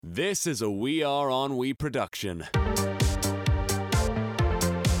This is a We Are On We production.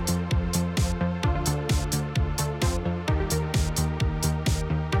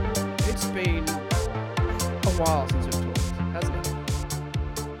 It's been a while since we've talked, hasn't it?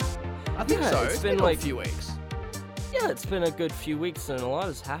 I think so. It's It's been been like a few weeks. Yeah, it's been a good few weeks and a lot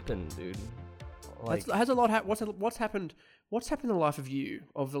has happened, dude. Like, Has a lot what's happened? What's happened in the life of you,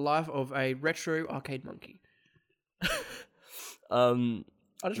 of the life of a retro arcade monkey?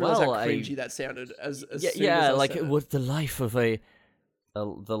 I just realized how cringy that sounded. As soon as I like said it was the life of a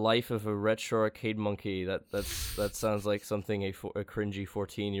retro arcade monkey. That sounds like something a cringy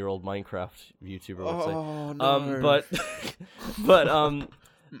 14-year-old Minecraft YouTuber would say. Oh no! But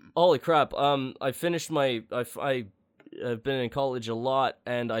holy crap! I finished my I've been in college a lot,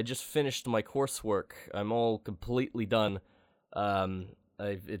 and I just finished my coursework. I'm all completely done.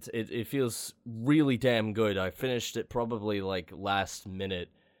 It feels really damn good. I finished it probably like last minute,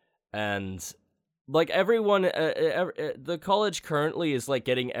 and like everyone, the college currently is like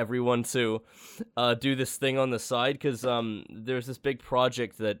getting everyone to do this thing on the side, because there's this big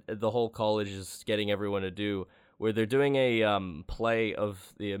project that the whole college is getting everyone to do, where they're doing a play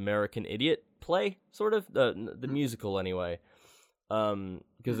of the American Idiot play, sort of the musical anyway,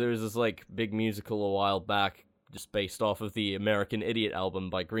 because there was this like big musical a while back just based off of the American Idiot album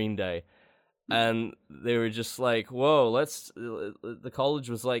by Green Day. And they were just like, whoa, the college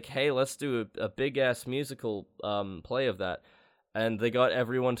was like, hey, let's do a big-ass musical play of that. And they got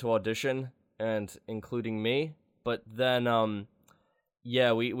everyone to audition, and including me. But then,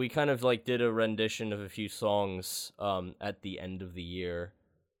 we kind of like did a rendition of a few songs at the end of the year.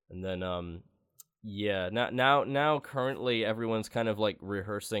 And then, now currently everyone's kind of like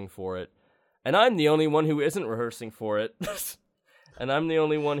rehearsing for it. And I'm the only one who isn't rehearsing for it. And I'm the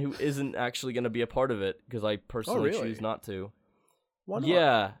only one who isn't actually going to be a part of it, because I personally choose not to. Why not?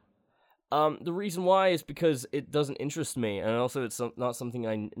 Yeah. The reason why is because it doesn't interest me, and also it's not something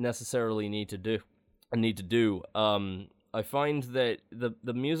I necessarily need to do. I find that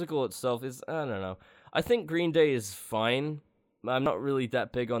the musical itself is, I don't know. I think Green Day is fine. I'm not really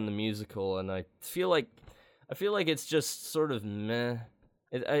that big on the musical, and I feel like it's just sort of meh.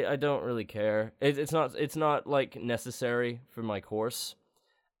 I don't really care. It's not like necessary for my course,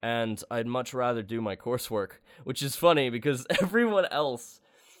 and I'd much rather do my coursework, which is funny because everyone else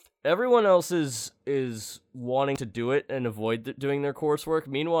is wanting to do it and avoid doing their coursework.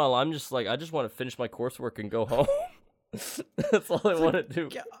 Meanwhile, I'm just like, I just want to finish my coursework and go home. That's all I want to do.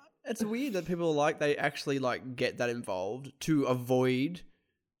 Yeah, it's weird that people they actually like get that involved to avoid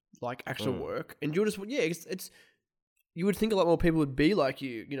like actual work, and you're just it's. You would think a lot more people would be like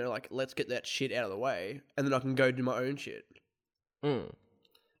you, like, let's get that shit out of the way, and then I can go do my own shit.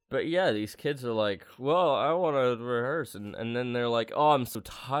 But yeah, these kids are like, well, I want to rehearse, and then they're like, oh, I'm so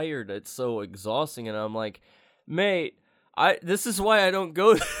tired, it's so exhausting, and I'm like, mate, this is why I don't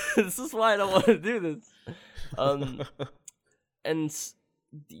go, this is why I don't want to do this. And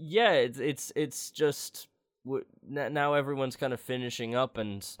yeah, it's just, now everyone's kind of finishing up,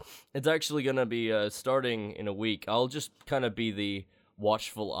 and it's actually gonna be starting in a week. I'll just kind of be the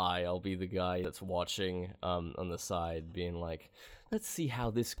watchful eye. I'll be the guy that's watching on the side, being like, let's see how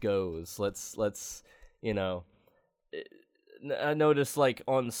this goes. Let's I noticed like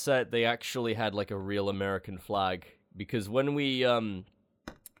on set they actually had like a real American flag, because when we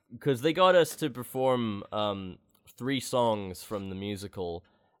because they got us to perform 3 songs from the musical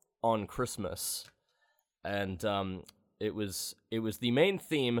on Christmas. And it was the main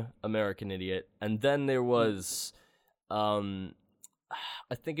theme, American Idiot, and then there was I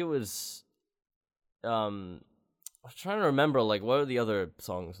think it was I'm trying to remember, like, what are the other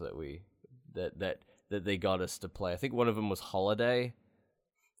songs that they got us to play. I think one of them was Holiday,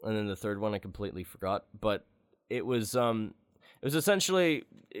 and then the third one I completely forgot, but it was essentially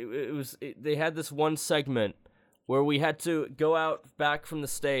they had this one segment where we had to go out back from the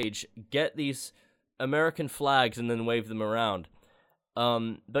stage, get these American flags, and then wave them around.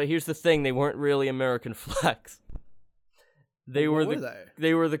 But here's the thing: they weren't really American flags. They were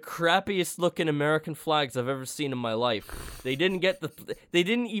the crappiest looking American flags I've ever seen in my life. They didn't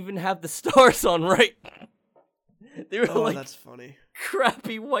even have the stars on right. They were like, that's funny.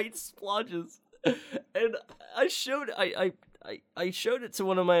 Crappy white splotches. And I showed it to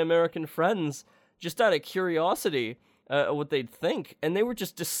one of my American friends just out of curiosity, what they'd think, and they were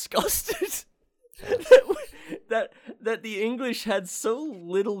just disgusted. that the English had so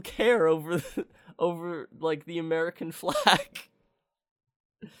little care over like the American flag.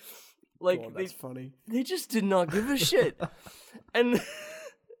 Like, that's funny. They just did not give a shit. and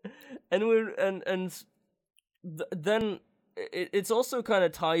then it's also kind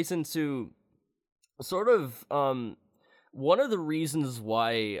of ties into sort of one of the reasons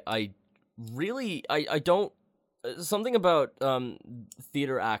why I don't something about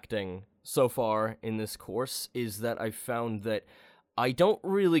theater acting so far in this course is that I found that I don't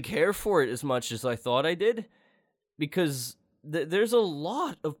really care for it as much as I thought I did, because there's a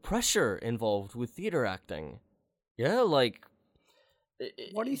lot of pressure involved with theater acting. Yeah, like...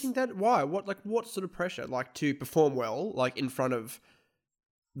 Why do you think that? Why? What sort of pressure? Like, to perform well, like, in front of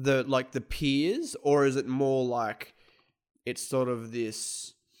the peers? Or is it more like it's sort of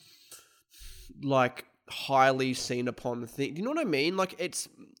this, like, highly seen upon thing? Do you know what I mean? Like, it's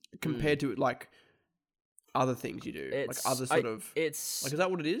compared to, like, other things you do, like other sort of. It's like, is that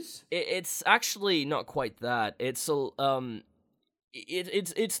what it is? It's actually not quite that. It's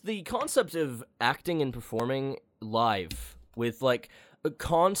it's the concept of acting and performing live with like a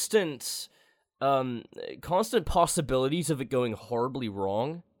constant possibilities of it going horribly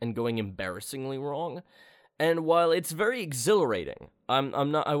wrong and going embarrassingly wrong. And while it's very exhilarating,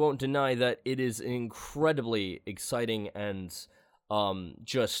 I won't deny that it is an incredibly exciting and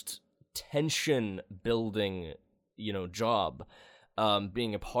just tension building, job,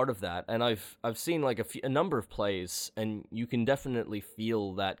 being a part of that. And I've seen like a number of plays, and you can definitely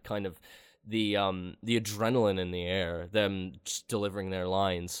feel that kind of the adrenaline in the air, them just delivering their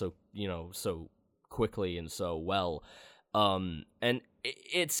lines so quickly and so well. And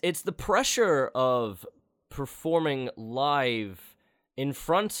it's the pressure of performing live in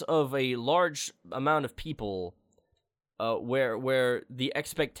front of a large amount of people, where the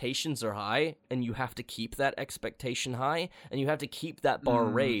expectations are high, and you have to keep that expectation high, and you have to keep that bar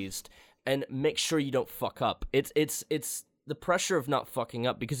raised, and make sure you don't fuck up. It's the pressure of not fucking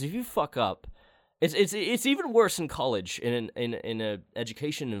up, because if you fuck up, it's even worse in college, in a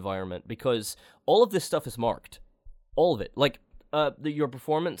education environment, because all of this stuff is marked, all of it. Like your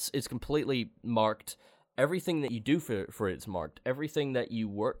performance is completely marked. Everything that you do for it's marked. Everything that you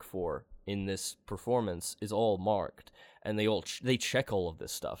work for in this performance is all marked, and they check all of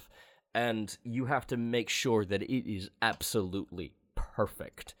this stuff, and you have to make sure that it is absolutely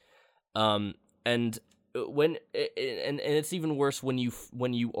perfect. And when and it's even worse when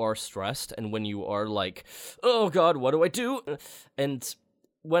you are stressed, and when you are like, oh god, what do I do? And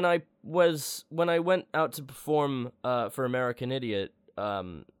when I went out to perform for American Idiot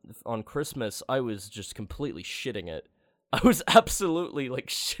on Christmas, I was just completely shitting it. I was absolutely like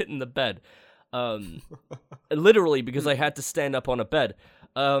shitting the bed, literally, because I had to stand up on a bed,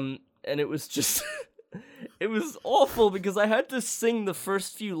 and it was just it was awful, because I had to sing the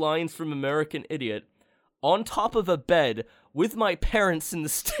first few lines from American Idiot on top of a bed with my parents in the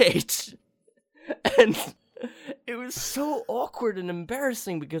stage, and it was so awkward and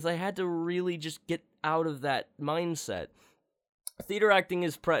embarrassing, because I had to really just get out of that mindset. Theater acting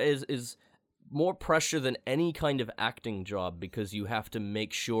is more pressure than any kind of acting job, because you have to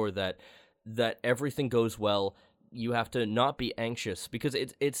make sure that everything goes well. You have to not be anxious, because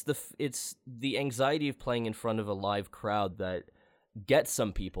it's the anxiety of playing in front of a live crowd that gets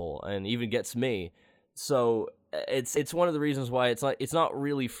some people, and even gets me. So it's one of the reasons why it's not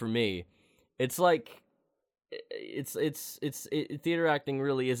really for me. It's like theater acting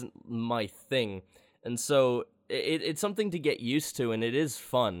really isn't my thing, and so it's something to get used to, and it is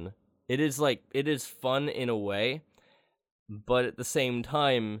fun. It is fun in a way, but at the same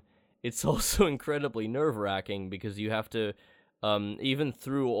time, it's also incredibly nerve-wracking, because you have to, even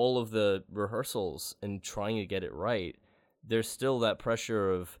through all of the rehearsals and trying to get it right, there's still that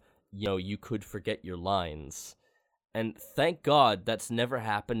pressure of, you could forget your lines. And thank God that's never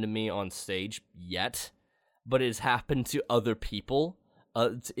happened to me on stage yet, but it has happened to other people.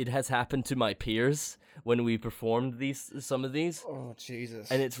 It has happened to my peers when we performed some of these. Oh,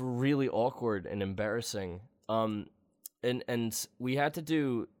 Jesus. And it's really awkward and embarrassing. And we had to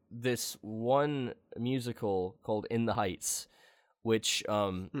do this one musical called In the Heights, which I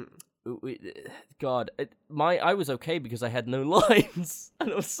was okay, because I had no lines,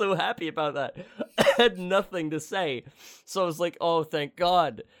 and I was so happy about that. I had nothing to say, so I was like, oh, thank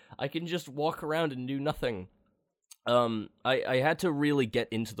God, I can just walk around and do nothing. I had to really get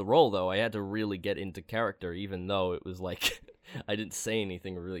into the role, though. I had to really get into character, even though it was like I didn't say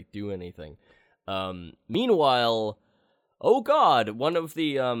anything or really do anything. Meanwhile, oh god, one of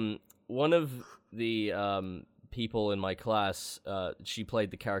the people in my class, she played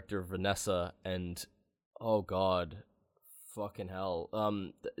the character Vanessa, and oh god, fucking hell.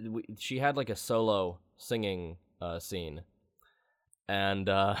 She had like a solo singing scene, and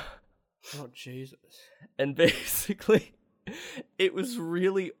oh Jesus. And basically, it was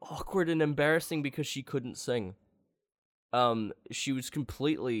really awkward and embarrassing, because she couldn't sing. she was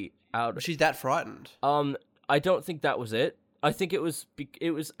completely out. She's that frightened. I don't think that was it. I think it was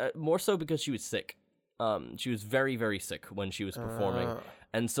more so because she was sick. She was very, very sick when she was performing,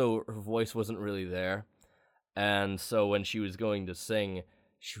 and so her voice wasn't really there. And so when she was going to sing,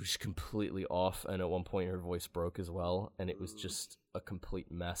 she was completely off, and at one point her voice broke as well, and it was just a complete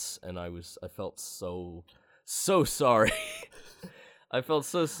mess. And I felt so sorry. I felt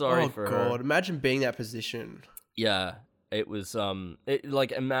so sorry for her. Oh God! Imagine being in that position. Yeah, it was. I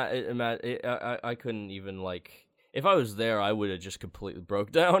couldn't even like. If I was there, I would have just completely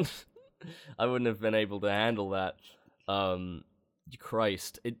broke down. I wouldn't have been able to handle that.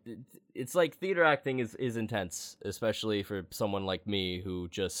 Christ, it's like theater acting is intense, especially for someone like me who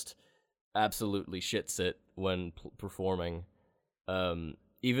just absolutely shits it when performing.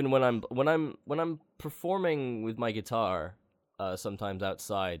 Even when I'm performing with my guitar, sometimes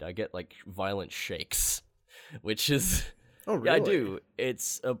outside, I get like violent shakes, which is really? Yeah, I do.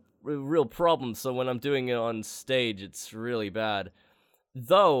 It's a real problem. So when I'm doing it on stage, it's really bad.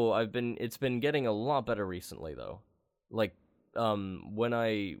 Though it's been getting a lot better recently though. Like when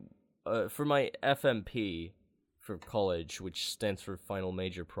I for my FMP for college, which stands for Final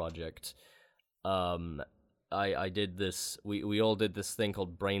Major Project, I did this. We all did this thing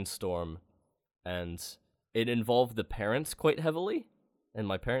called Brainstorm, and it involved the parents quite heavily, and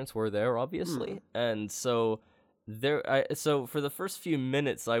my parents were there obviously, and so so for the first few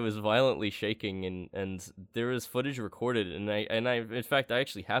minutes I was violently shaking, and there was footage recorded, and I in fact I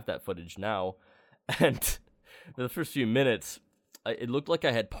actually have that footage now, and for the first few minutes it looked like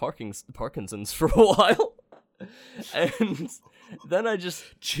I had Parkinson's for a while, and then I just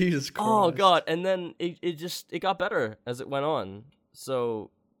Jesus Christ. Oh God! And then it got better as it went on.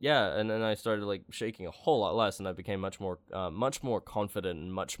 So yeah, and then I started like shaking a whole lot less, and I became much more confident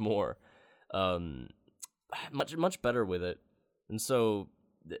and much more much better with it. And so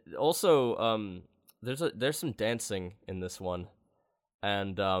also there's some dancing in this one,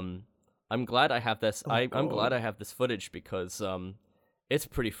 and I'm glad I have this. I'm glad I have this footage because it's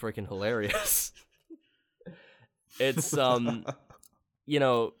pretty freaking hilarious. It's you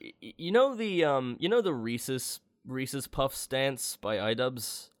know the Reese's Puffs dance by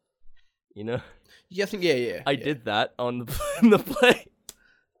iDubbbz, you know? Yeah, I think yeah. I did that on in the play.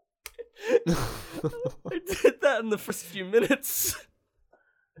 I did that in the first few minutes.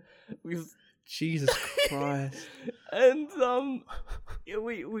 Jesus Christ. And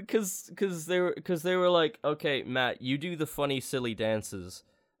because they were like, okay, Matt, you do the funny silly dances,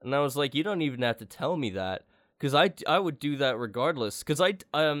 and I was like, you don't even have to tell me that, because I would do that regardless,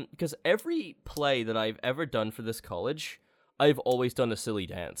 because every play that I've ever done for this college, I've always done a silly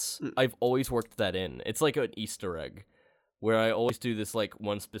dance. I've always worked that in. It's like an Easter egg, where I always do this like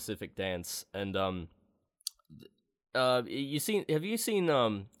one specific dance. And have you seen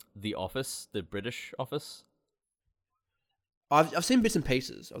The Office, the British Office? I've seen bits and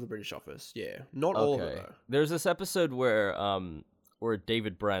pieces of the British Office. Yeah, not all of it though. There's this episode where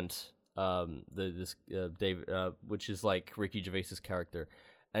David Brent, David, which is like Ricky Gervais's character,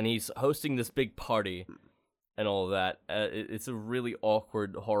 and he's hosting this big party and all of that. It's a really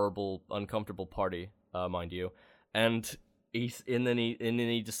awkward, horrible, uncomfortable party, mind you. And then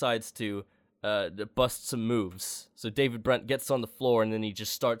he decides to bust some moves. So David Brent gets on the floor, and then he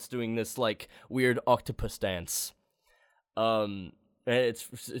just starts doing this like weird octopus dance. And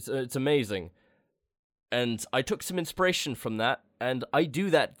it's amazing. And I took some inspiration from that, and I do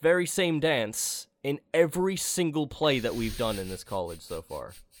that very same dance in every single play that we've done in this college so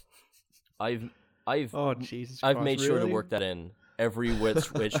far. I've made sure to work that in every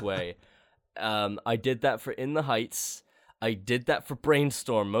which way. I did that for In the Heights. I did that for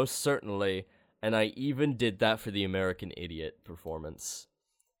Brainstorm, most certainly, and I even did that for the American Idiot performance.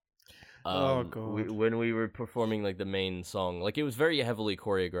 Oh God! When we were performing like the main song, like it was very heavily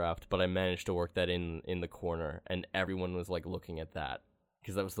choreographed, but I managed to work that in the corner, and everyone was like looking at that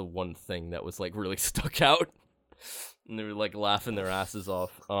because that was the one thing that was like really stuck out, and they were like laughing their asses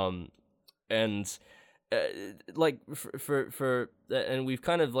off. And like for and we've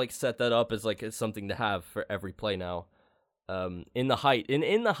kind of like set that up as like it's something to have for every play now. In the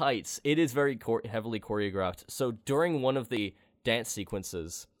Heights, it is very heavily choreographed. So during one of the dance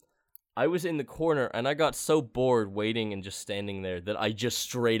sequences, I was in the corner, and I got so bored waiting and just standing there that I just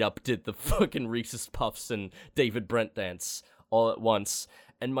straight up did the fucking Reese's Puffs and David Brent dance all at once.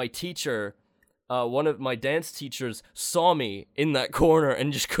 And my teacher, one of my dance teachers, saw me in that corner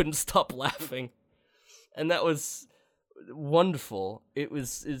and just couldn't stop laughing. And that was wonderful.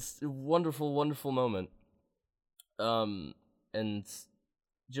 It's a wonderful, wonderful moment. And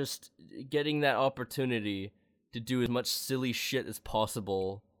just getting that opportunity to do as much silly shit as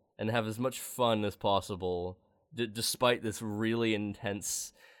possible and have as much fun as possible, despite this really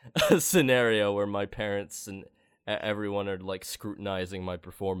intense scenario where my parents and everyone are like scrutinizing my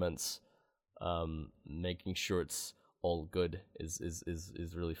performance. Making sure it's all good is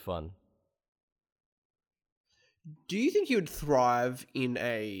really fun. Do you think you would thrive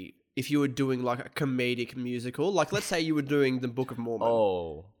if you were doing like a comedic musical? Like, let's say you were doing the Book of Mormon.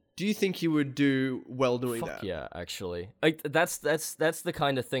 Oh. Do you think you would do well doing that? Yeah, actually. That's the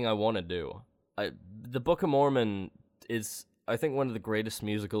kind of thing I want to do. The Book of Mormon is, I think, one of the greatest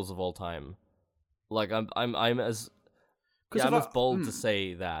musicals of all time. Like, I'm as bold to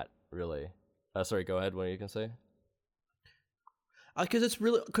say that, really. Sorry, go ahead. What are you gonna say?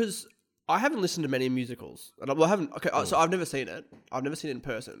 Because I haven't listened to many musicals. I haven't. Okay, so I've never seen it. I've never seen it in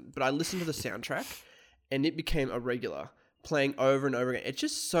person. But I listened to the soundtrack, and it became a regular, playing over and over again. It's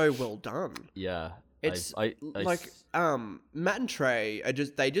just so well done. Yeah, it's Matt and Trey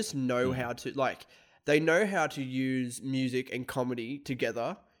they just know how to they know how to use music and comedy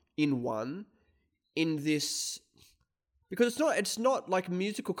together in this, because it's not like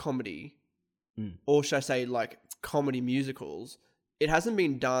musical comedy, or should I say like comedy musicals. It hasn't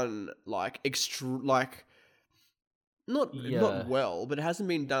been done not well, but it hasn't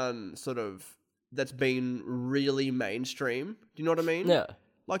been done sort of that's been really mainstream. Do you know what I mean? Yeah.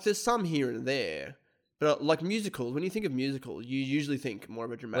 Like there's some here and there, but like musicals, when you think of musicals, you usually think more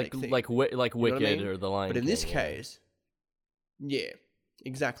of a dramatic thing. Like Wicked, what I mean? or The Lion King. But in this case, yeah,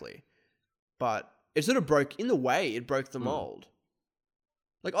 exactly. But it sort of broke the mold.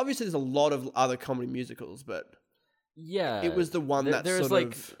 Like obviously there's a lot of other comedy musicals, but yeah, it was the one that sort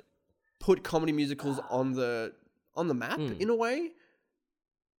of put comedy musicals on the map in a way.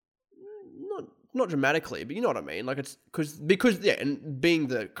 Not dramatically, but you know what I mean. Like it's because and being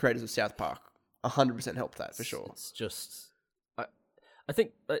the creators of South Park 100% helped that for sure. It's just, I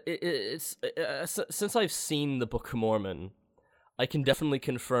think it's since I've seen the Book of Mormon, I can definitely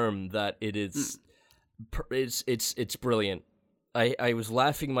confirm that it is, it's brilliant. I was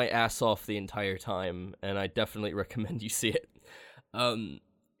laughing my ass off the entire time, and I definitely recommend you see it.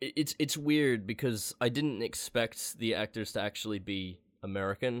 It's weird because I didn't expect the actors to actually be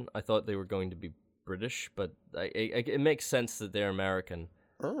American. I thought they were going to be British, but it makes sense that they're American.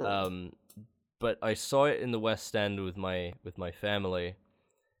 Oh. But I saw it in the West End with my family,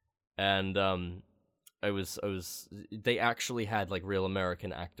 and they actually had like real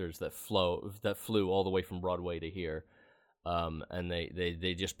American actors that flew all the way from Broadway to here. And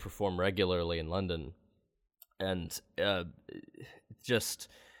they just perform regularly in London, and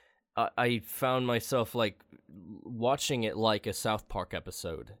I found myself like watching it like a South Park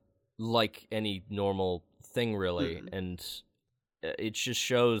episode, like any normal thing really, and it just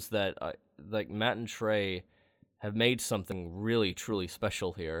shows that like Matt and Trey have made something really truly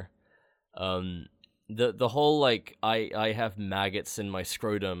special here. The whole like I have maggots in my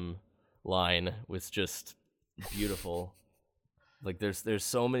scrotum line was just beautiful. Like there's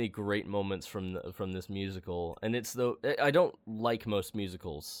so many great moments from this musical, and I don't like most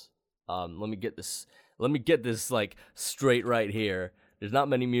musicals. Let me get this like straight right here. There's not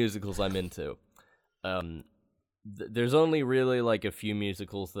many musicals I'm into. There's only really like a few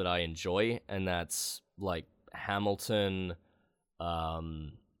musicals that I enjoy, and that's like Hamilton,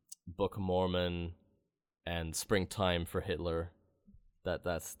 Book of Mormon, and Springtime for Hitler.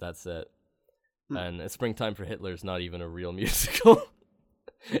 That's it. And Springtime for Hitler is not even a real musical.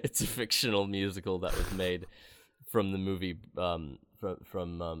 It's a fictional musical that was made from the movie,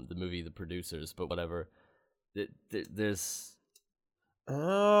 from the movie The Producers. But whatever. There's.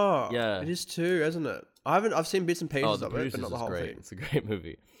 Oh, yeah, it is too, isn't it? I've seen bits and pieces of it, but not the whole great. thing. It's a great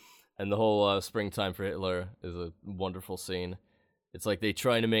movie, and the whole Springtime for Hitler is a wonderful scene. It's like they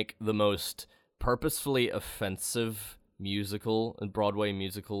try to make the most purposefully offensive musical and Broadway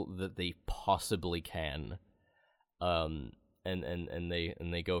musical that they possibly can, and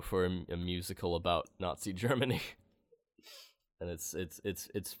they go for a musical about Nazi Germany, and it's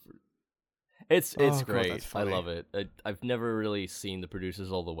great. I love it. I've never really seen The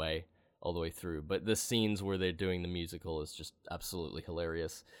Producers all the way through, but the scenes where they're doing the musical is just absolutely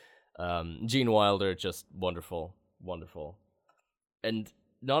hilarious. Gene Wilder, just wonderful, and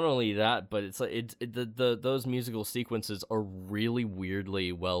not only that, but it's like those musical sequences are really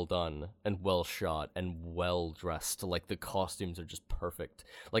weirdly well done and well shot and well dressed. Like the costumes are just perfect.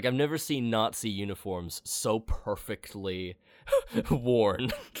 Like I've never seen Nazi uniforms so perfectly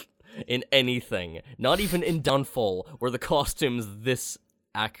worn in anything. Not even in Downfall, where the costume's this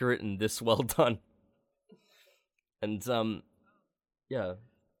accurate and this well done. And yeah.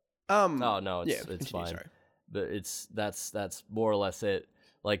 Oh no, it's fine. Sorry. but that's more or less it.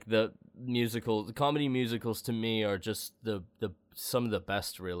 Like the comedy musicals to me are just the some of the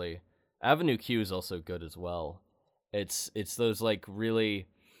best, really. Avenue Q is also good as well. It's those like really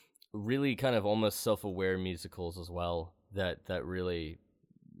kind of almost self-aware musicals as well that really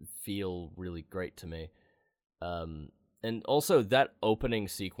feel really great to me. And also that opening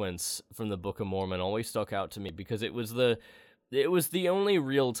sequence from the Book of Mormon always stuck out to me because it was the only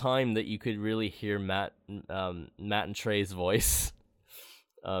real time that you could really hear Matt and Trey's voice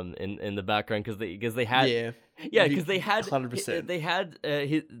in the background because they had because they had 100%.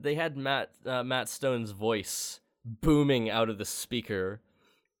 They had Matt Stone's voice booming out of the speaker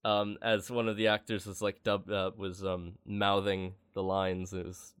as one of the actors was like mouthing the lines. It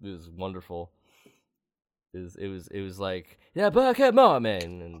was wonderful. It was like, yeah, Book of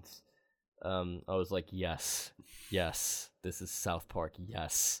Mormon, and I was like, yes, this is South Park,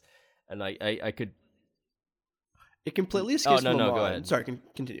 yes, and I could. It completely escapes my mind. Go ahead. Sorry,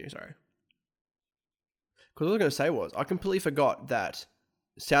 continue. Sorry. Because what I was going to say was, I completely forgot that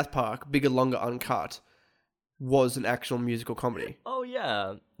South Park, Bigger, Longer, Uncut, was an actual musical comedy. Oh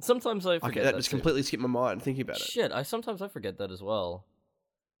yeah, sometimes I forget that just too. Completely skipped my mind thinking about it. Shit, sometimes I forget that as well.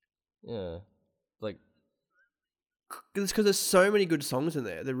 Yeah, like. It's because there's so many good songs in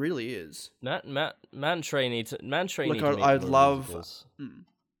there. There really is. Matt and Trey need to make I'd love. musicals.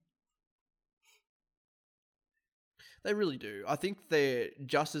 They really do. I think they're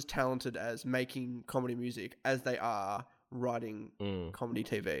just as talented as making comedy music as they are writing comedy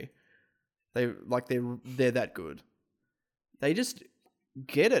TV. They're that good. They just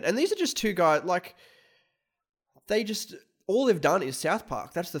get it. And these are just two guys, like, all they've done is South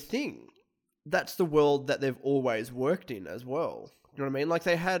Park. That's the thing. That's the world that they've always worked in as well. You know what I mean? Like,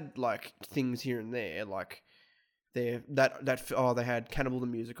 they had, like, things here and there, like, they had Cannibal the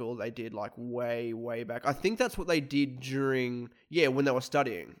Musical. They did, like, way back. I think that's what they did when they were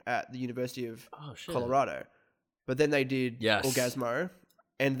studying at the University of Colorado. But then they did Orgasmo,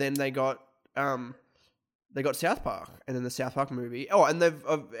 and then they got South Park, and then the South Park movie. Oh, and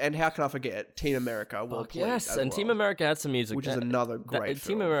and how can I forget Team America? Yes, and Team America had some music, which is another great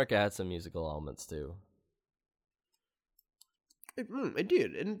film. Team America had some musical elements too. It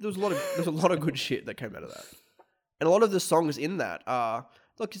did, and there's a lot of good shit that came out of that, and a lot of the songs in that are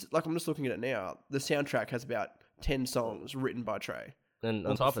like I'm just looking at it now. The soundtrack has about 10 songs written by Trey. And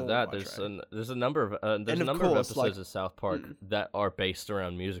on top of that, there's a number of episodes of South Park that are based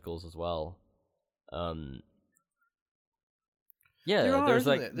around musicals as well. There's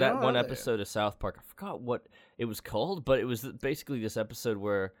like that one episode of South Park. I forgot what it was called, but it was basically this episode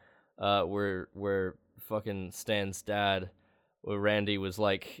where fucking Stan's dad, where Randy was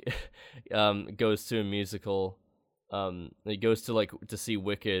like, goes to a musical. He goes to see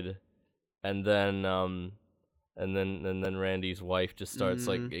Wicked, and then Randy's wife just starts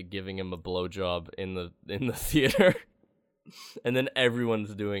like giving him a blowjob in the theater, and then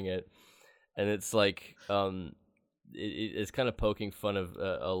everyone's doing it, and it's like it's kind of poking fun of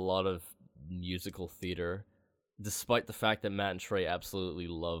a lot of musical theater, despite the fact that Matt and Trey absolutely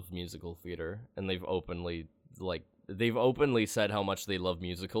love musical theater, and they've openly said how much they love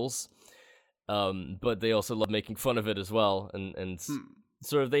musicals, but they also love making fun of it as well, and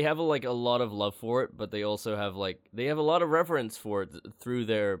sort of they have a lot of love for it, but they also have a lot of reverence for it through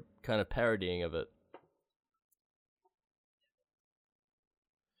their kind of parodying of it.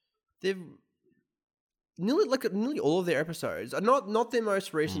 They've nearly all of their episodes, not their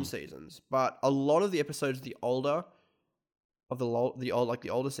most recent seasons, but a lot of the episodes, the older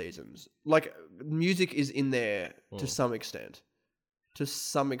seasons, like music is in there to some extent.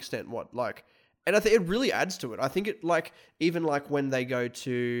 And I think it really adds to it. I think it even when they go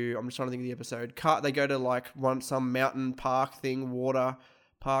to, I'm just trying to think of the episode. They go to some mountain park thing, water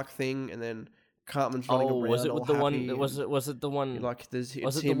park thing, and then Cartman's running around. Was it with the one? Was it the one? Was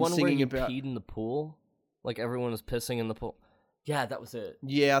it the one where he peed in the pool? Like everyone was pissing in the pool. Yeah, that was it.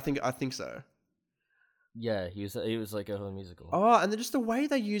 Yeah, I think so. Yeah, he was like a whole musical. Oh, and then just the way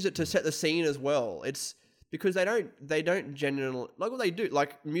they use it to set the scene as well. It's because they don't genuinely like what they do.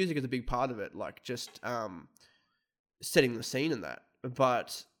 Like music is a big part of it, like just setting the scene in that.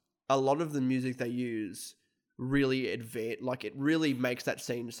 But a lot of the music they use really it really makes that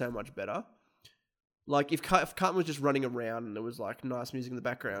scene so much better. Like if Cartman was just running around and there was like nice music in the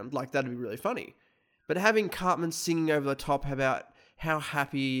background, like that'd be really funny. But having Cartman singing over the top about how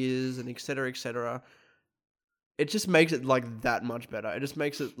happy he is and et cetera, it just makes it like that much better. It just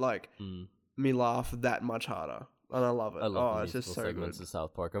makes it like me laugh that much harder, and I love it. I love the musical segments of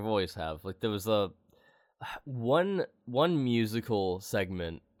South Park. I've always have. Like there was one musical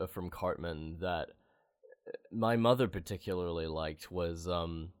segment from Cartman that my mother particularly liked was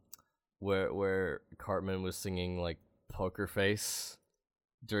where Cartman was singing like Poker Face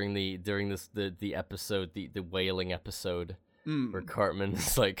during the episode, the whaling episode, where Cartman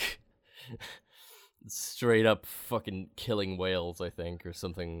is like straight up fucking killing whales, I think, or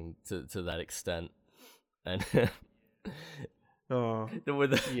something to that extent. And Oh,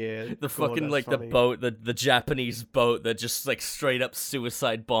 with yeah. the fucking like funny. The boat, the Japanese boat that just like straight up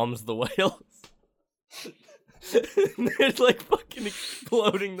suicide bombs the whales. They're like fucking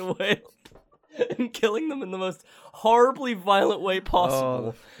exploding the whales and killing them in the most horribly violent way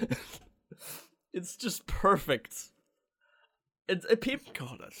possible. Oh. It's just perfect. People.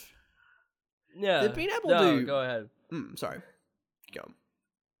 God, that's... Yeah. They've been able to. Go ahead. Sorry. Go on.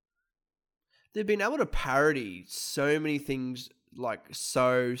 They've been able to parody so many things like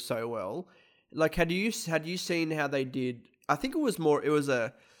so well. Like, had you seen how they did? I think it was 3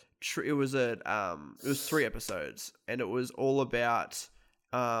 episodes, and it was all about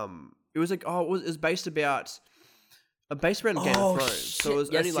it was based around Game of Thrones. Shit. So it was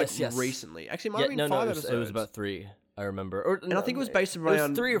only yes. recently. Actually, it might have been 5 episodes. It was about 3. I remember. And I think it was based around. It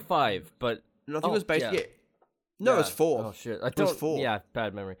was 3 or 5, but and I think it was based. Yeah. No, it was 4. Oh shit! It was 4. Yeah,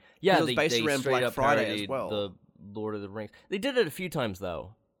 bad memory. Yeah, it was based around Black Friday as well. The Lord of the Rings. They did it a few times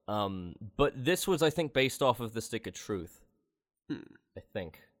though. But this was, I think, based off of the Stick of Truth. I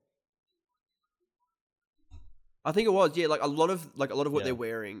think it was. Yeah, like a lot of what they're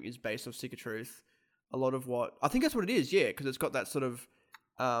wearing is based off Stick of Truth. A lot of what I think that's what it is. Yeah, because it's got that sort of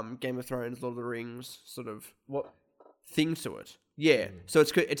Game of Thrones, Lord of the Rings sort of things to it. Yeah, so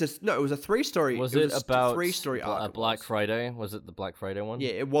it was a 3-story. Was it about 3-story arc? Black Friday? Was it the Black Friday one?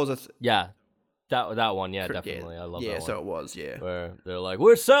 Yeah, it was that one. Yeah, definitely. I love that one. Yeah, so it was. Yeah, where they're like,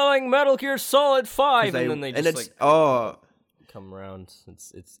 we're selling Metal Gear Solid 5, and then they just come around.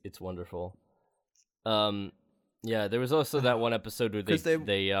 It's wonderful. Yeah, there was also that one episode where they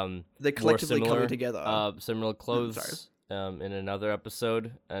collectively coming together. Similar clothes in another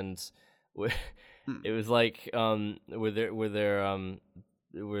episode, and it was like were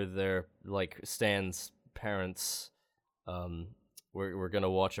their like Stan's parents were gonna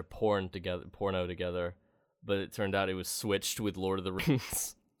watch a porno together, but it turned out it was switched with Lord of the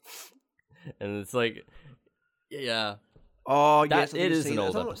Rings. And it's like, yeah. Oh, yes, it is an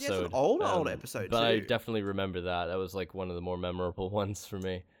old episode. Yeah, it's an old episode, but too. I definitely remember that. That was like one of the more memorable ones for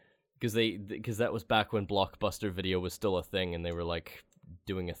me, because that was back when Blockbuster Video was still a thing, and they were like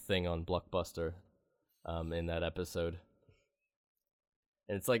doing a thing on Blockbuster, in that episode.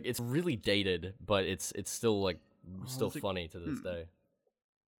 And it's like, it's really dated, but it's still like funny to this day.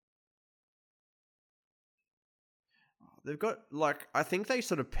 They've got like, I think they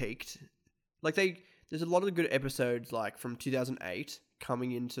sort of peaked. Like there's a lot of good episodes like from 2008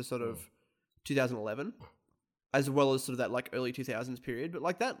 coming into sort of 2011, as well as sort of that like early 2000s period. But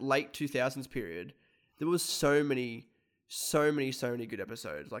like that late 2000s period, there was so many good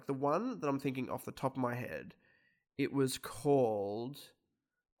episodes. Like the one that I'm thinking off the top of my head, it was called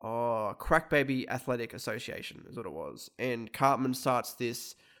Crack Baby Athletic Association is what it was. And Cartman starts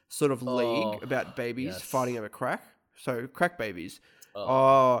this sort of league about babies fighting over crack. So crack babies.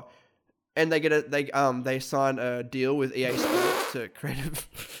 And they sign a deal with EA Sports to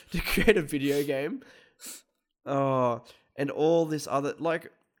create a video game. And all this other, like,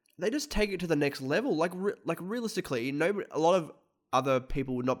 they just take it to the next level. Like realistically, a lot of other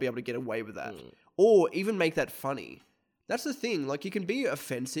people would not be able to get away with that, or even make that funny. That's the thing. Like, you can be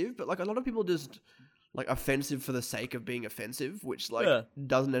offensive, but like a lot of people just like offensive for the sake of being offensive, which like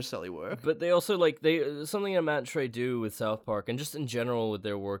doesn't necessarily work. But they also something that Matt and Trey do with South Park, and just in general with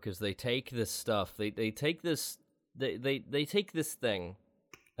their work, is they take this stuff, they take this thing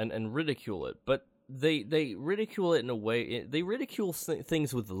and ridicule it, but they ridicule it in a way. They ridicule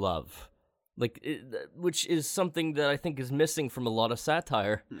things with love, which is something that I think is missing from a lot of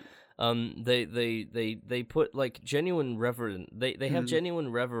satire. They put like genuine they have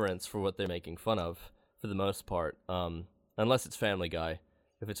genuine reverence for what they're making fun of, for the most part. Unless it's Family Guy.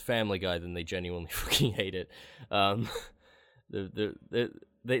 If it's Family Guy, then they genuinely fucking hate it.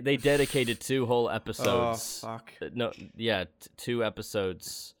 They dedicated 2 whole episodes. 2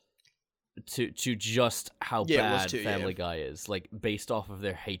 episodes to just how bad Family Guy is, like based off of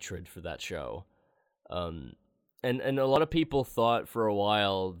their hatred for that show. And a lot of people thought for a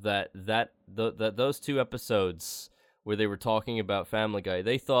while that those 2 episodes where they were talking about Family Guy,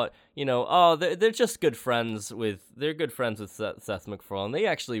 they thought, they're just good friends with Seth MacFarlane. They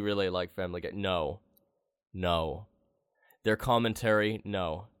actually really like Family Guy. No. Their commentary,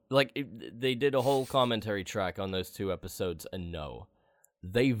 no. Like, they did a whole commentary track on those 2 episodes, and no.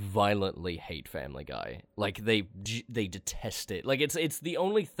 they violently hate Family Guy. Like they detest it. Like it's the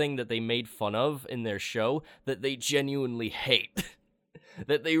only thing that they made fun of in their show that they genuinely hate.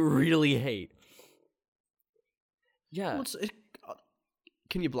 That they really hate. Yeah. Well,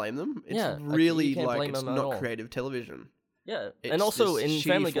 can you blame them? It's Yeah, really you can't like blame it's them at not all. creative television. Yeah, It's and also this in shitty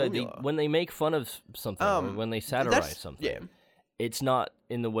Family Guy, formula. when they make fun of something, or when they satirize something, Yeah. it's not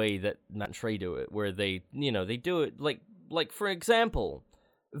in the way that Matt and Trey do it, where they do it like for example,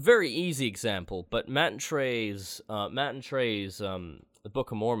 very easy example, but Matt and Trey's The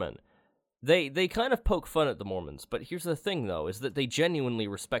Book of Mormon, they kind of poke fun at the Mormons, but here's the thing though, is that they genuinely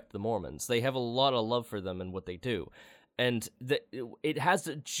respect the Mormons. They have a lot of love for them and what they do. And it has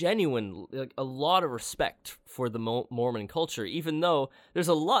a genuine, a lot of respect for the Mormon culture, even though there's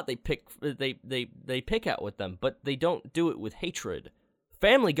a lot they pick at with them, but they don't do it with hatred.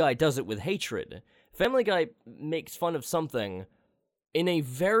 Family Guy does it with hatred. Family Guy makes fun of something in a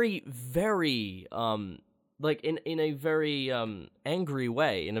very, very, in a very angry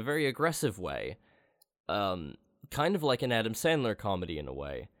way, in a very aggressive way, kind of like an Adam Sandler comedy in a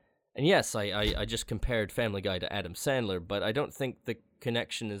way. And yes, I just compared Family Guy to Adam Sandler, but I don't think the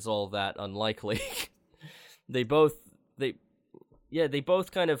connection is all that unlikely. They both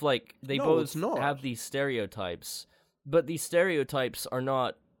kind of like, both have these stereotypes, but these stereotypes are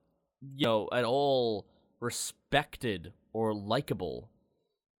not, at all respected or likable.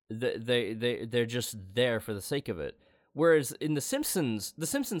 They're just there for the sake of it. Whereas in The Simpsons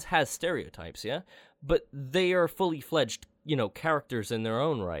has stereotypes, yeah? But they are fully fledged, characters in their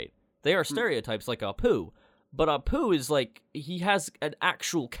own right. They are stereotypes like Apu, but Apu is like, he has an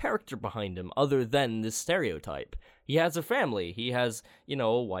actual character behind him other than this stereotype. He has a family, he has,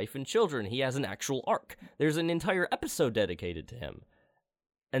 a wife and children, he has an actual arc. There's an entire episode dedicated to him.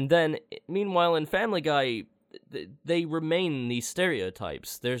 And then, meanwhile in Family Guy, they remain these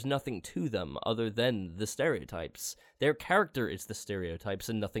stereotypes. There's nothing to them other than the stereotypes. Their character is the stereotypes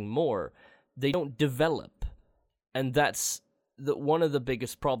and nothing more. They don't develop. And that's one of the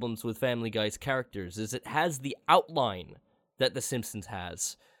biggest problems with Family Guy's characters, is it has the outline that The Simpsons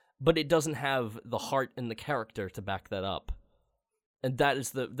has, but it doesn't have the heart and the character to back that up. And that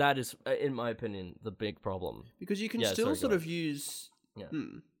is, in my opinion, the big problem. Because you can still sort of use... Yeah.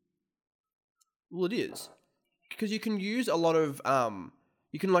 Well, it is. Because you can use a lot of...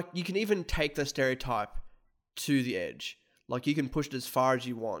 You can even take the stereotype to the edge. Like, you can push it as far as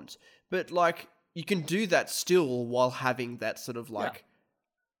you want. But, like... You can do that still while having that sort of like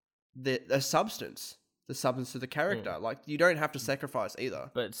the substance to the character. Like, you don't have to sacrifice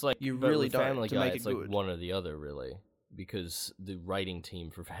either. But it's like you really don't Family to Guy, make it's it like good. one or the other, really, because the writing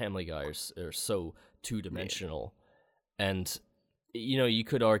team for Family Guy are so two-dimensional, and you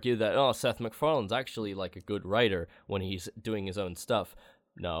could argue that Seth MacFarlane's actually like a good writer when he's doing his own stuff.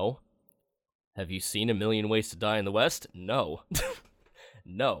 No. Have you seen A Million Ways to Die in the West? No.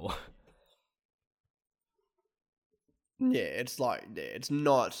 No. Yeah, it's like, it's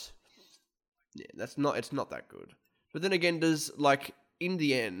not... Yeah, it's not that good. But then again, does, like, in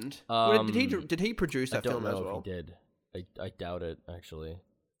the end... did he produce that film as well? I don't know if he did. I doubt it, actually.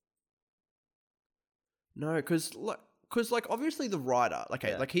 No, because obviously the writer...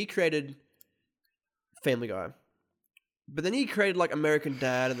 Like, he created Family Guy. But then he created, like, American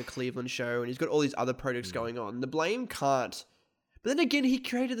Dad and The Cleveland Show, and he's got all these other projects going on. The blame can't... But then again, he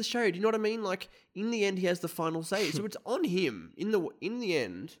created the show. Do you know what I mean? Like, in the end, he has the final say. So it's on him. In the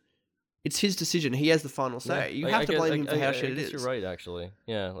end, it's his decision. He has the final say. You have to blame him for how shit it is. You're right, actually.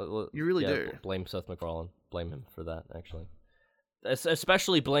 Yeah. You really do. Blame Seth MacFarlane. Blame him for that, actually.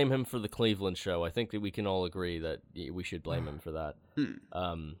 Especially blame him for The Cleveland Show. I think that we can all agree that we should blame him for that.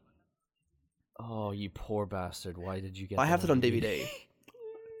 Oh, you poor bastard. Why did you get that? I have it on DVD.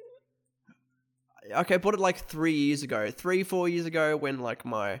 Okay, I bought it like 3 years ago. 4 years ago when like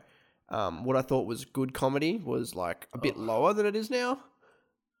my, what I thought was good comedy was like a bit lower than it is now.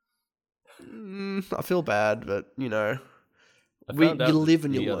 I feel bad, but you live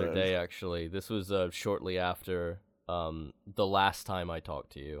and you learn. The other day, actually, this was shortly after the last time I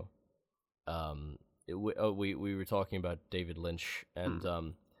talked to you. We were talking about David Lynch, and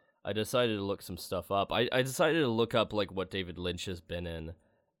I decided to look some stuff up. I decided to look up like what David Lynch has been in.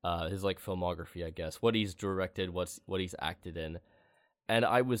 His like filmography, I guess, what he's directed, what he's acted in, and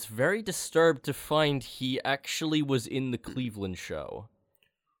I was very disturbed to find he actually was in The Cleveland Show.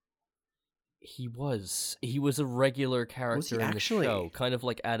 He was a regular character in the show, kind of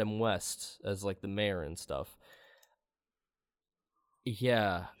like Adam West as like the mayor and stuff.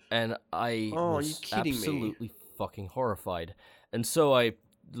 Yeah, and I was absolutely fucking horrified, and so I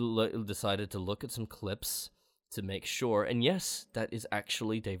decided to look at some clips to make sure. And yes, that is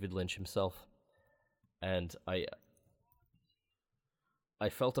actually David Lynch himself. And I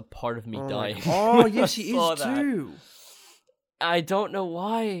felt a part of me dying. Oh, when yes, I he saw is that. too. I don't know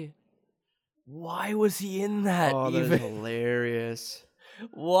why. Why was he in that? Oh, that even? is hilarious.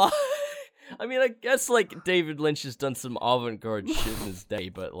 Why? I mean, I guess like David Lynch has done some avant-garde shit in his day,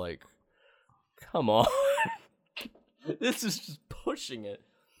 but like, come on, this is just pushing it.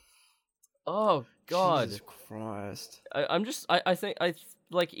 Oh God, Jesus Christ. I think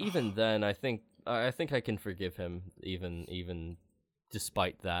like even then I think I can forgive him even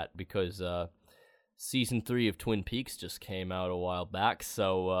despite that, because season 3 of Twin Peaks just came out a while back,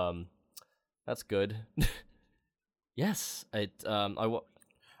 so that's good. Yes,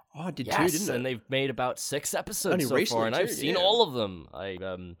 Oh, I did too, yes, didn't it? and they've made about 6 episodes Only so recently far, and I've too, seen yeah. all of them.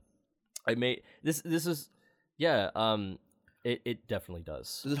 I made this is yeah, it definitely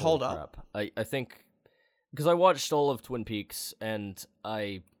does. Does it Holy hold up? crap. I think because I watched all of Twin Peaks and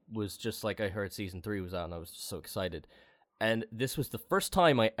I was just like, I heard season 3 was out and I was just so excited. And this was the first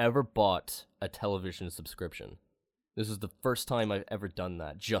time I ever bought a television subscription. This was the first time I've ever done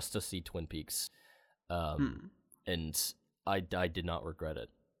that just to see Twin Peaks. And I did not regret it.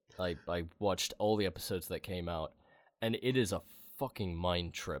 I watched all the episodes that came out, and it is a fucking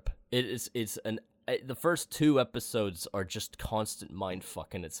mind trip. The first 2 episodes are just constant mind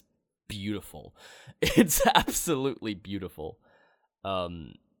fuck, and it's beautiful. It's absolutely beautiful.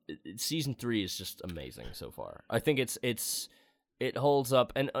 Season 3 is just amazing so far. I think it holds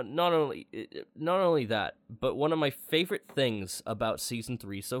up, and not only that, but one of my favorite things about season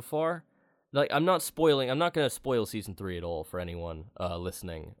 3 so far. Like, I'm not going to spoil season 3 at all for anyone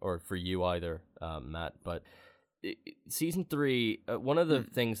listening, or for you either, Matt, but season 3, one of the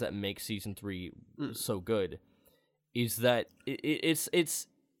things that makes season 3 so good is that it's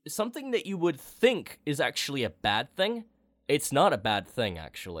something that you would think is actually a bad thing. It's not a bad thing,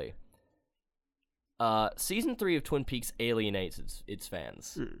 actually. Season 3 of Twin Peaks alienates its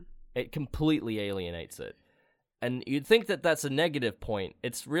fans. It completely alienates it. And you'd think that that's a negative point.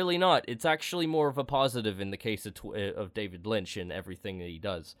 It's really not. It's actually more of a positive in the case of David Lynch and everything that he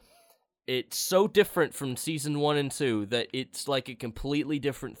does. It's so different from season 1 and 2 that it's like a completely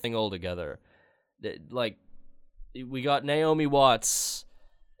different thing altogether. Like, we got Naomi Watts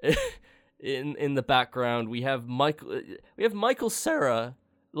in the background. We have Michael Cera.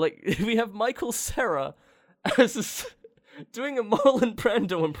 Like, we have Michael Cera as doing a Marlon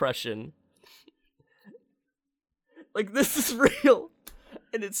Brando impression. Like, this is real,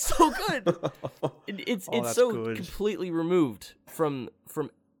 and it's so good. It's so good. completely removed from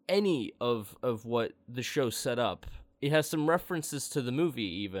any of what the show set up. It has some references to the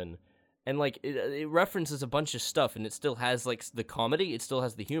movie even, and like it references a bunch of stuff, and it still has like the comedy, it still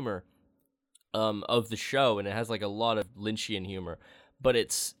has the humor of the show, and it has like a lot of Lynchian humor, but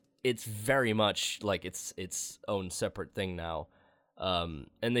it's very much like its own separate thing now.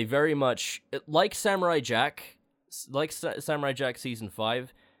 And they very much like Samurai Jack. Like Samurai Jack season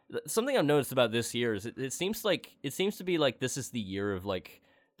 5, something I've noticed about this year is it seems to be like this is the year of like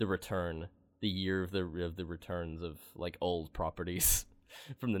the return, the year of the returns of like old properties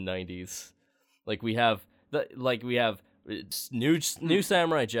from the 90s. Like we have new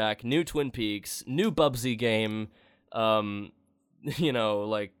Samurai Jack, new Twin Peaks, new Bubsy game, you know,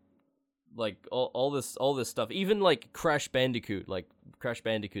 like all this stuff, even like Crash Bandicoot's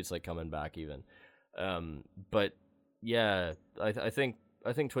like coming back even. But yeah, I think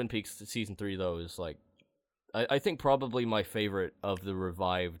Twin Peaks season 3 though is like, I think probably my favorite of the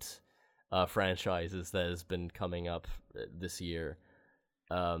revived franchises that has been coming up this year.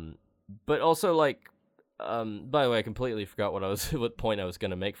 But also like, by the way, I completely forgot what point I was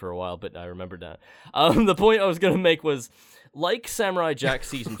gonna make for a while, but I remembered now. The point I was gonna make was, like Samurai Jack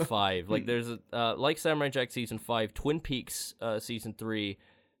season 5, like there's like Samurai Jack season 5, Twin Peaks season 3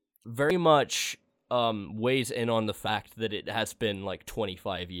 very much weighs in on the fact that it has been like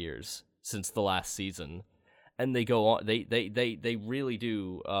 25 years since the last season, and they go on. They really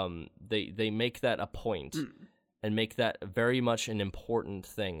do. They make that a point and make that very much an important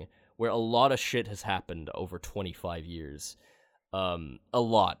thing, where a lot of shit has happened over 25 years. A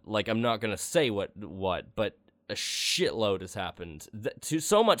lot. Like, I'm not gonna say what, but a shitload has happened.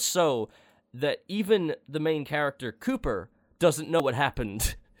 So much so that even the main character Cooper doesn't know what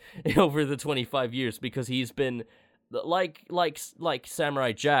happened over the 25 years, because he's been like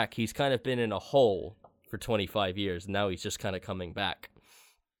Samurai Jack, he's kind of been in a hole for 25 years, and now he's just kind of coming back.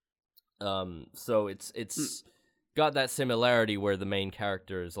 So it's got that similarity where the main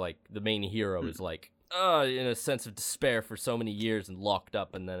character is like, the main hero is like, in a sense of despair for so many years and locked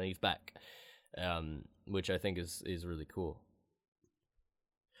up, and then he's back. which I think is really cool.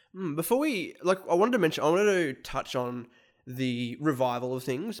 Before we I wanted to touch on the revival of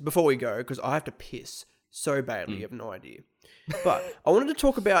things before we go, because I have to piss so badly. You have no idea. But I wanted to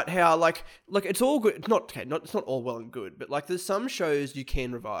talk about how like it's all good. It's not all well and good, but like there's some shows you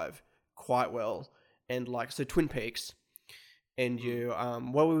can revive quite well, and like so Twin Peaks, and you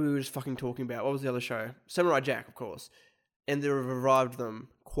what were we just fucking talking about? What was the other show? Samurai Jack, of course, and they've revived them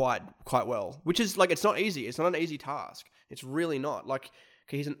quite well, which is like it's not easy. It's not an easy task. It's really not. Like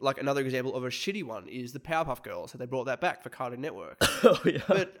another example of a shitty one is the Powerpuff Girls. So they brought that back for Cartoon Network. Oh yeah.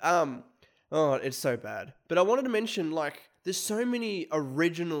 But it's so bad. But I wanted to mention like there's so many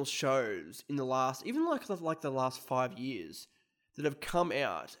original shows in the last, even like the last 5 years that have come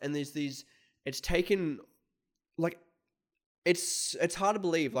out, and there's these. It's taken like it's hard to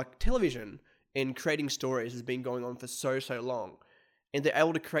believe. Like television and creating stories has been going on for so long, and they're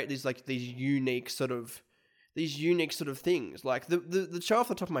able to create these unique sort of things. Like the show off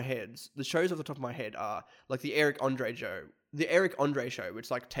the top of my head, the shows off the top of my head are like the Eric Andre Show,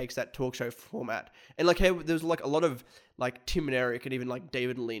 which like takes that talk show format, and like there's like a lot of like Tim and Eric and even like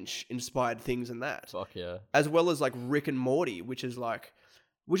David Lynch inspired things in that. Fuck yeah. As well as like Rick and Morty, which is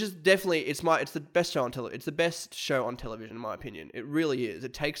definitely it's the best show on television. It's the best show on television in my opinion. It really is.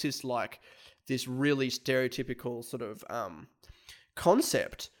 It takes this really stereotypical sort of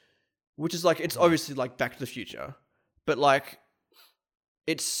concept, which is like it's obviously like Back to the Future, but like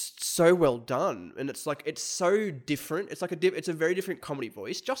it's so well done, and it's like it's so different. It's like it's a very different comedy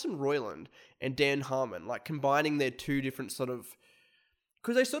voice. Justin Roiland and Dan Harmon, like combining their two different sort of,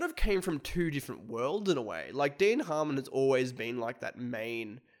 because they sort of came from two different worlds in a way. Like Dan Harmon has always been like that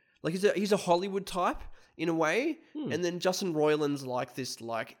main, like he's a Hollywood type in a way, and then Justin Roiland's like this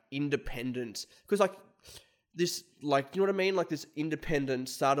like independent, because like this like, you know what I mean, like this independent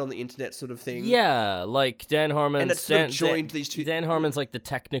started on the internet sort of thing. Yeah, like Dan Harmon's, and it sort of joined these two. Dan Harmon's like the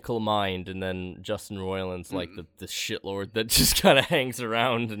technical mind, and then Justin Roiland's like the shitlord that just kind of hangs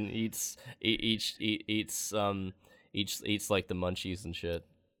around and eats like the munchies and shit.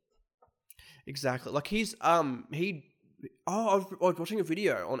 Exactly. Like I was watching a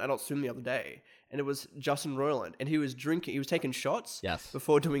video on Adult Swim the other day, and it was Justin Roiland, and he was taking shots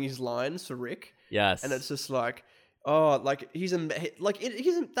before doing his lines for Rick. Yes. And it's just like, that's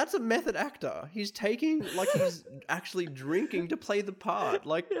a method actor. He's actually drinking to play the part.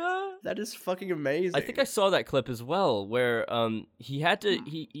 Like, that is fucking amazing. I think I saw that clip as well, where he had to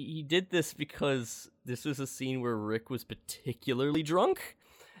he did this because this was a scene where Rick was particularly drunk,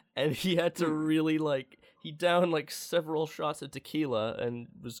 and he had to really like, he downed like several shots of tequila and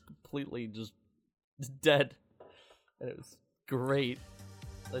was completely just dead, and it was great.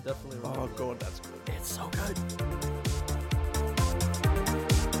 I definitely remember. Oh god, that's good. It's so good.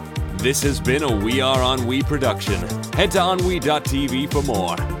 This has been a We Are On We production. Head to onwe.tv for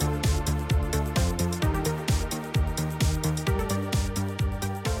more.